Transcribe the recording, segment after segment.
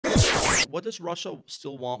what does Russia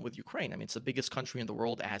still want with Ukraine? I mean, it's the biggest country in the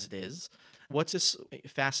world as it is. What's this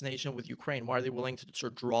fascination with Ukraine? Why are they willing to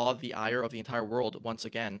sort of draw the ire of the entire world once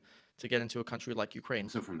again to get into a country like Ukraine?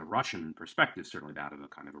 So from the Russian perspective, certainly that of a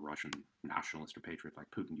kind of a Russian nationalist or patriot like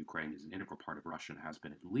Putin, Ukraine is an integral part of Russia and has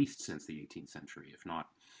been at least since the 18th century, if not,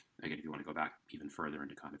 again, if you want to go back even further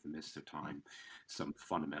into kind of the mists of time, some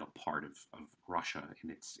fundamental part of Russia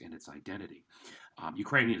in its identity.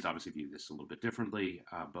 Ukrainians obviously view this a little bit differently,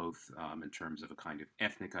 both in terms of a kind of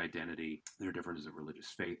ethnic identity. There are differences of religious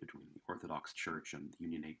faith between the Orthodox Church and the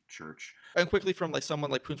Unionate Church. And quickly, from like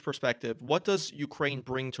someone like Putin's perspective, what does Ukraine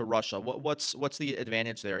bring to Russia? What's the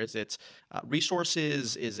advantage there? Is it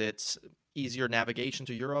resources? Is it easier navigation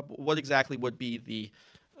to Europe? What exactly would be the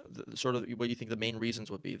sort of what do you think the main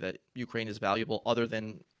reasons would be that Ukraine is valuable, other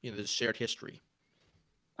than the shared history?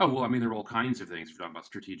 Oh, well, I mean, there are all kinds of things. If you're talking about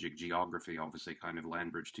strategic geography, obviously kind of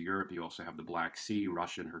land bridge to Europe. You also have the Black Sea,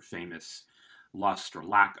 Russia and her famous lust or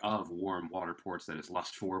lack of warm water ports, that is,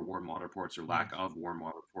 lust for warm water ports or lack of warm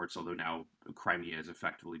water ports, although now Crimea is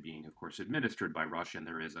effectively being, of course, administered by Russia, and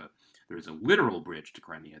there is a literal bridge to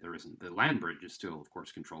Crimea. There isn't. The land bridge is still, of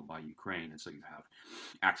course, controlled by Ukraine, and so you have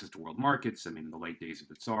access to world markets. I mean, in the late days of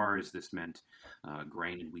the Tsars, this meant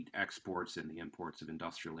grain and wheat exports and the imports of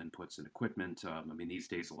industrial inputs and equipment. I mean, these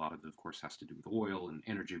days, a lot of it, of course, has to do with oil and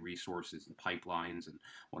energy resources and pipelines, and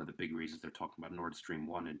one of the big reasons they're talking about Nord Stream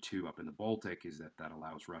 1 and 2 up in the Baltic is that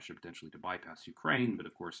allows Russia potentially to bypass Ukraine. But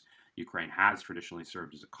of course, Ukraine has traditionally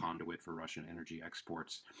served as a conduit for Russian energy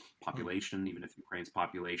exports. Population, even if Ukraine's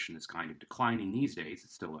population is kind of declining these days,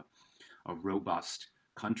 it's still a robust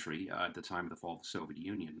country. At the time of the fall of the Soviet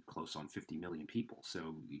Union, close on 50 million people.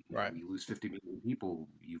 So you lose 50 million people,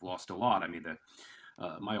 you've lost a lot. I mean,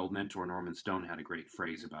 my old mentor Norman Stone had a great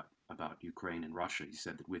phrase about Ukraine and Russia. He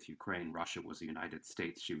said that with Ukraine, Russia was the United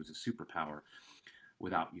States. She was a superpower.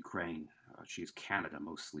 Without Ukraine, she is Canada,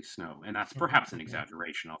 mostly snow. And that's perhaps an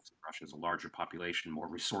exaggeration. Obviously, Russia has a larger population, more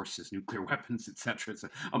resources, nuclear weapons, etc. It's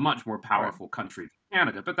a much more powerful country than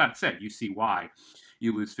Canada. But that said, you see why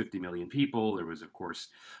you lose 50 million people. There was, of course,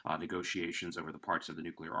 negotiations over the parts of the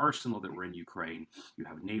nuclear arsenal that were in Ukraine. You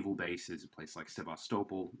have naval bases, a place like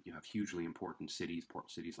Sevastopol. You have hugely important cities, port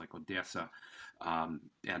cities like Odessa.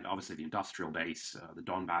 And obviously the industrial base, the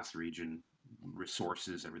Donbass region,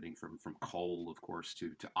 resources, everything from coal, of course,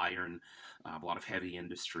 to iron, a lot of heavy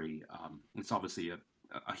industry. It's obviously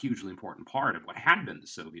a hugely important part of what had been the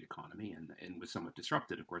Soviet economy and was somewhat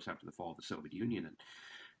disrupted, of course, after the fall of the Soviet Union.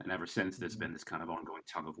 And ever since, there's been this kind of ongoing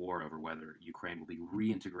tug of war over whether Ukraine will be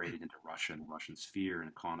reintegrated into Russia and Russian sphere and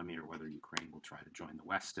economy, or whether Ukraine will try to join the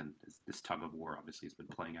West. And this tug of war obviously has been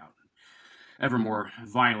playing out in ever more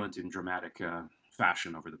violent and dramatic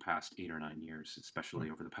fashion over the past 8 or 9 years, especially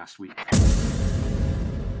over the past week.